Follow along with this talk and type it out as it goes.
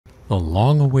The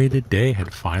long-awaited day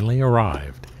had finally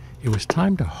arrived. It was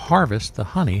time to harvest the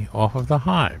honey off of the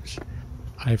hives.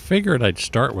 I figured I'd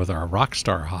start with our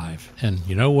rockstar hive, and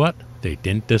you know what? They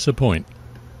didn't disappoint.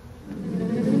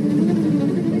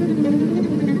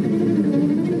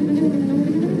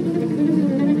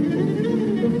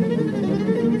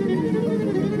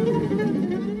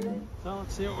 So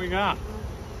let's see what we got.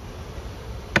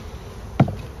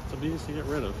 Some bees to get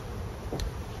rid of.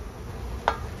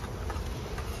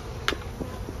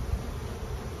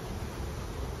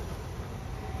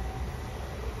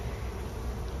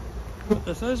 But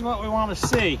this is what we want to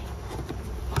see.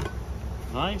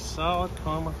 Nice solid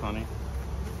comb of honey.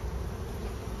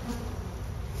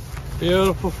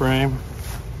 Beautiful frame.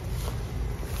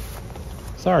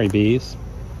 Sorry, bees.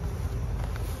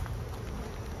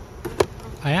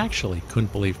 I actually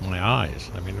couldn't believe my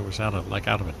eyes. I mean, it was out of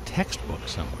a textbook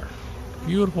somewhere.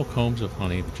 Beautiful combs of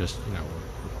honey that just,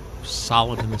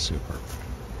 solid in the super.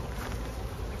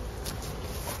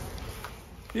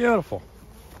 Beautiful.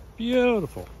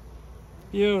 Beautiful.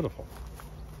 Beautiful.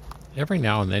 Every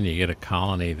now and then you get a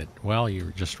colony that, well,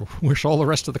 you just wish all the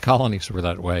rest of the colonies were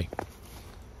that way.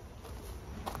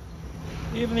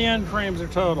 Even the end frames are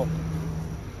total.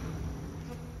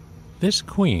 This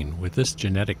queen with this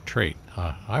genetic trait,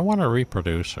 I want to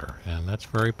reproduce her, and that's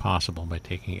very possible by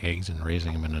taking eggs and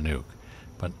raising them in a nuke.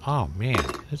 But, oh man,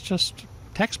 it's just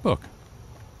textbook.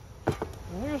 Well,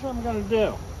 here's what I'm going to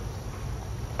do.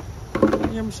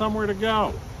 Give them somewhere to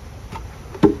go.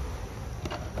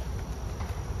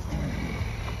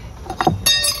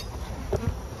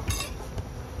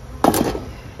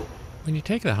 When you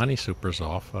take the honey supers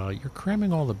off, you're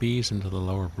cramming all the bees into the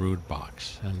lower brood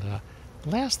box. And the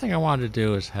last thing I wanted to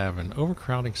do is have an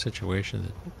overcrowding situation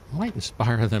that might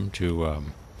inspire them to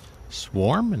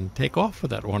swarm and take off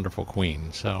with that wonderful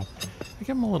queen. So I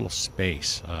give them a little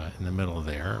space in the middle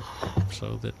there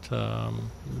so that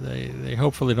they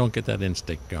hopefully don't get that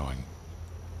instinct going.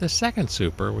 The second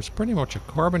super was pretty much a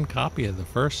carbon copy of the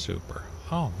first super.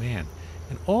 Oh man,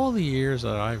 in all the years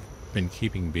that I've been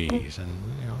keeping bees, and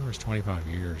there's 25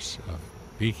 years of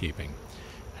beekeeping,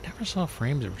 I never saw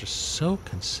frames that were just so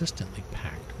consistently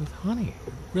packed with honey.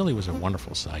 It really was a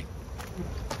wonderful sight.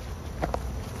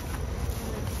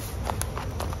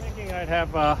 Thinking I'd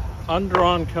have a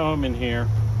undrawn comb in here,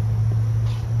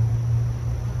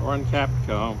 or uncapped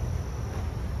comb.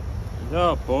 And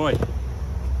oh boy,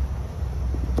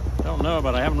 don't know,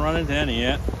 but I haven't run into any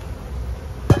yet.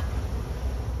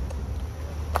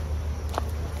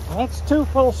 That's 2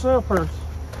 full supers.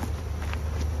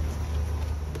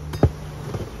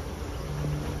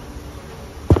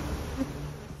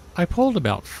 I pulled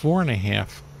about 4.5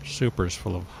 supers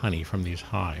full of honey from these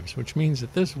hives, which means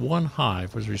that this one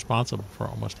hive was responsible for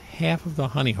almost half of the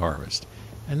honey harvest.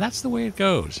 And that's the way it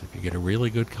goes if you get a really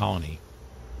good colony.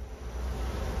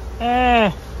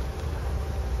 Leave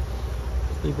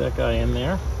that guy in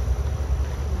there.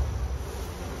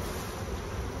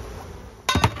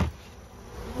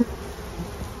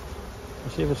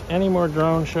 See if there's any more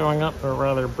drones showing up, or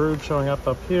rather brood showing up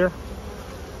here.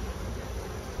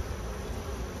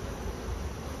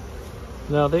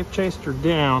 No, they've chased her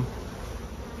down.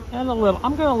 And a little.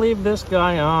 I'm going to leave this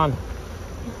guy on.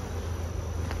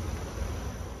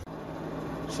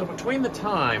 So between the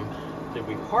time that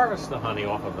we harvest the honey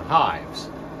off of the hives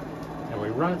and we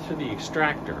run it through the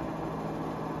extractor,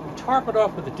 we tarp it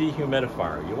off with a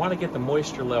dehumidifier. You want to get the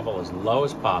moisture level as low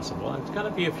as possible, and it's going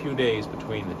to be a few days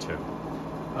between the two.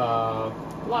 A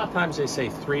lot of times they say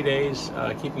 3 days,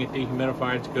 keeping it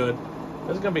dehumidified is good.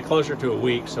 This is going to be closer to a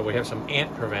week, so we have some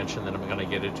ant prevention that I'm going to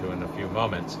get into in a few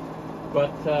moments.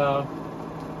 But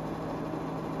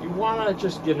you want to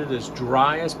just get it as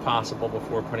dry as possible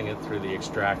before putting it through the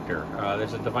extractor.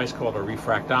 There's a device called a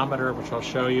refractometer, which I'll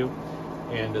show you.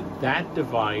 And that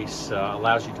device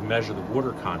allows you to measure the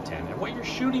water content. And what you're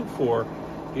shooting for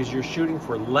is you're shooting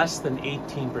for less than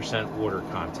 18% water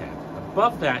content.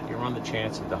 Above that, you run the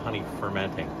chance of the honey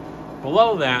fermenting.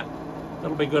 Below that,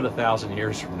 it'll be good 1,000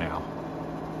 years from now.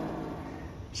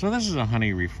 So this is a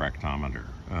honey refractometer.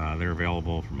 They're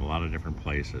available from a lot of different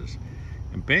places.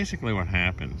 And basically what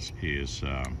happens is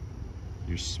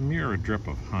you smear a drip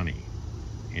of honey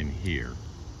in here,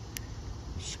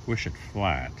 squish it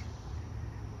flat,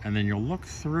 and then you'll look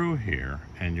through here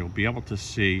and you'll be able to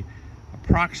see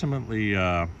approximately,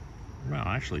 well,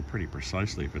 actually pretty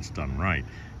precisely if it's done right,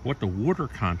 what the water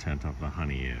content of the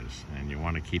honey is, and you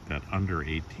want to keep that under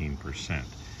 18%.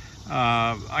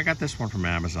 I got this one from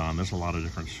Amazon. There's a lot of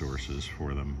different sources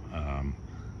for them. I'm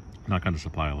not going to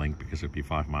supply a link because it'd be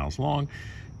 5 miles long,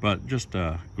 but just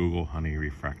Google honey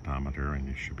refractometer and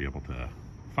you should be able to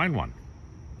find one.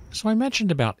 So I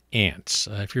mentioned about ants.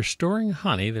 If you're storing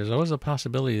honey, there's always a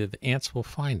possibility that the ants will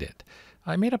find it.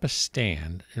 I made up a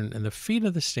stand, and the feet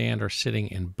of the stand are sitting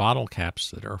in bottle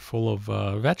caps that are full of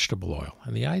vegetable oil.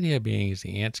 And the idea being is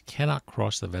the ants cannot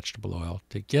cross the vegetable oil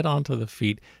to get onto the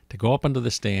feet, to go up into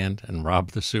the stand and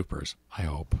rob the supers, I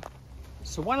hope.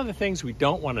 So one of the things we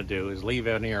don't want to do is leave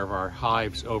any of our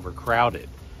hives overcrowded.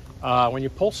 When you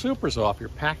pull supers off, you're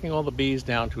packing all the bees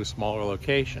down to a smaller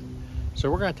location. So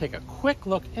we're going to take a quick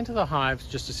look into the hives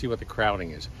just to see what the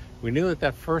crowding is. We knew that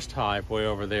that first hive way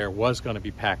over there was going to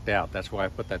be packed out. That's why I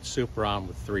put that super on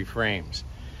with 3 frames.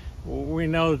 We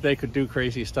know that they could do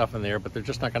crazy stuff in there, but they're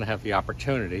just not going to have the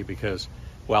opportunity because,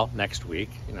 well, next week,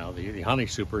 you know, the honey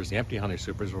supers, the empty honey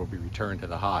supers will be returned to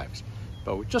the hives.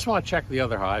 But we just want to check the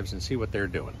other hives and see what they're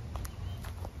doing.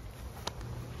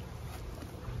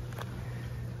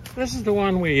 This is the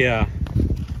one we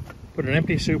put an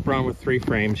empty super on with 3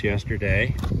 frames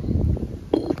yesterday.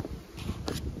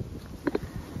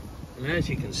 And as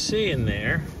you can see in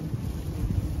there,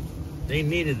 they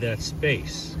needed that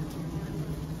space.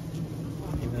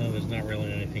 Even though there's not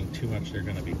really anything too much they're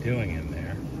going to be doing in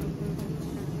there.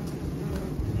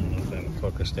 I don't know if that'll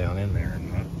focus down in there or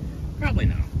not. Probably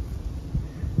not.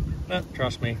 But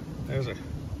trust me, there's a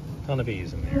ton of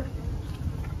bees in there.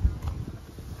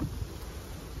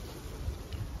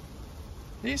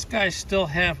 These guys still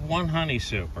have 1 honey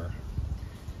super,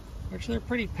 which they're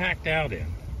pretty packed out in.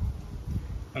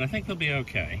 But I think they'll be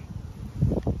okay.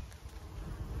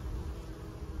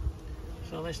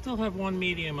 So they still have 1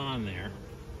 medium on there.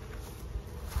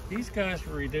 These guys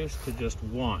were reduced to just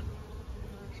 1.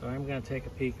 So I'm going to take a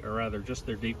peek, or rather just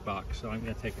their deep box. So I'm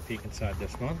going to take a peek inside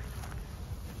this one.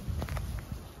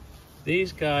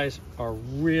 These guys are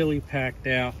really packed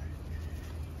out.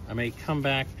 I may come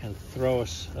back and throw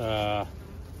us,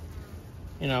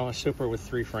 you know, a super with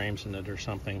 3 frames in it or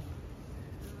something.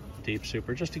 Deep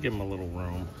super, just to give them a little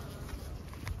room.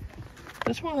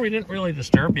 This one we didn't really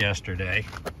disturb yesterday.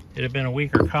 It had been a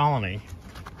weaker colony.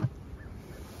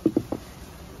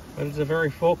 But it's a very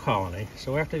full colony.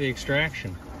 So after the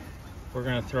extraction, we're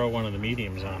going to throw one of the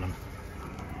mediums on him.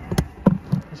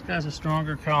 This guy's a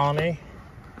stronger colony.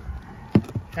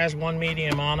 Has 1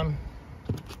 medium on him.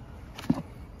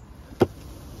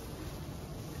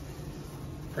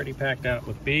 Pretty packed out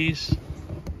with bees.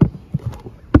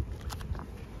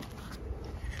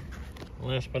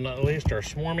 Last but not least, our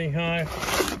swarmy hive.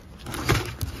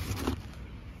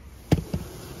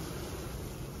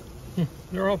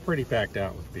 They're all pretty packed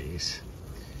out with bees.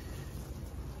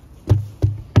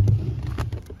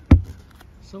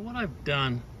 So what I've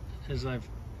done is I've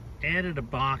added a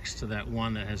box to that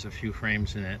one that has a few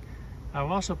frames in it.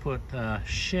 I've also put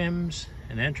shims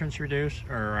and entrance reduce,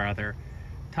 or rather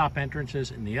top entrances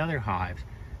in the other hives,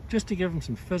 just to give them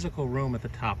some physical room at the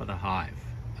top of the hive.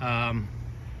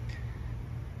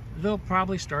 They'll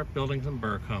probably start building some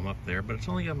burr comb up there, but it's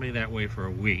only going to be that way for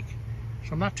a week,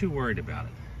 so I'm not too worried about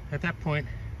it. At that point,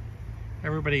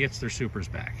 everybody gets their supers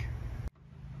back.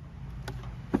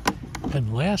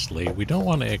 And lastly, we don't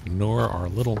want to ignore our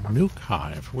little nuke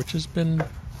hive, which has been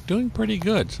doing pretty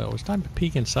good. So it's time to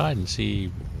peek inside and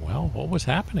see, well, what was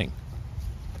happening.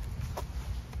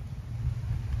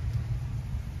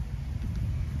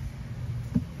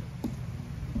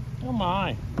 Oh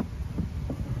my.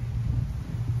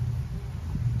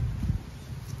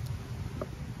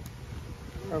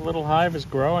 Our little hive is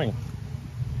growing.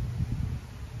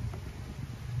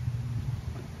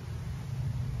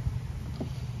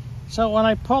 So when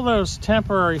I pull those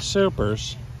temporary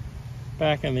supers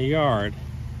back in the yard,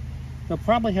 they'll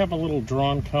probably have a little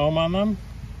drawn comb on them.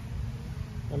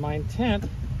 And my intent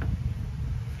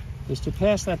is to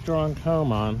pass that drawn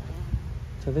comb on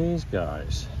to these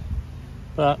guys.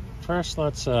 But first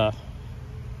let's make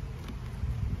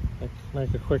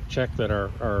a quick check that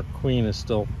our queen is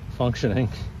still functioning.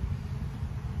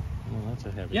 Oh, that's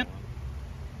a heavy one.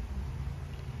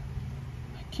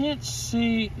 I can't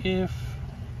see if...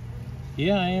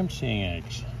 Yeah, I am seeing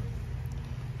eggs.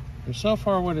 And so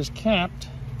far what is kept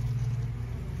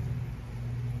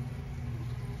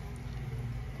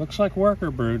looks like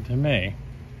worker brood to me.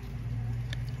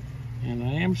 And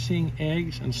I am seeing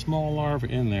eggs and small larvae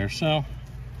in there. So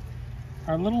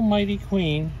our little mighty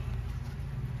queen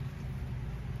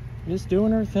is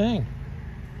doing her thing.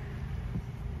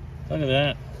 Look at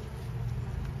that.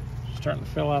 She's starting to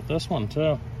fill out this one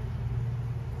too.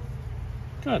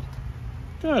 Good,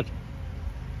 good.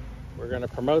 We're going to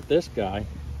promote this guy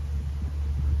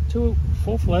to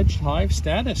full-fledged hive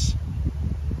status.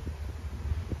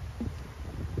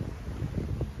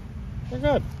 We're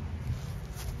good.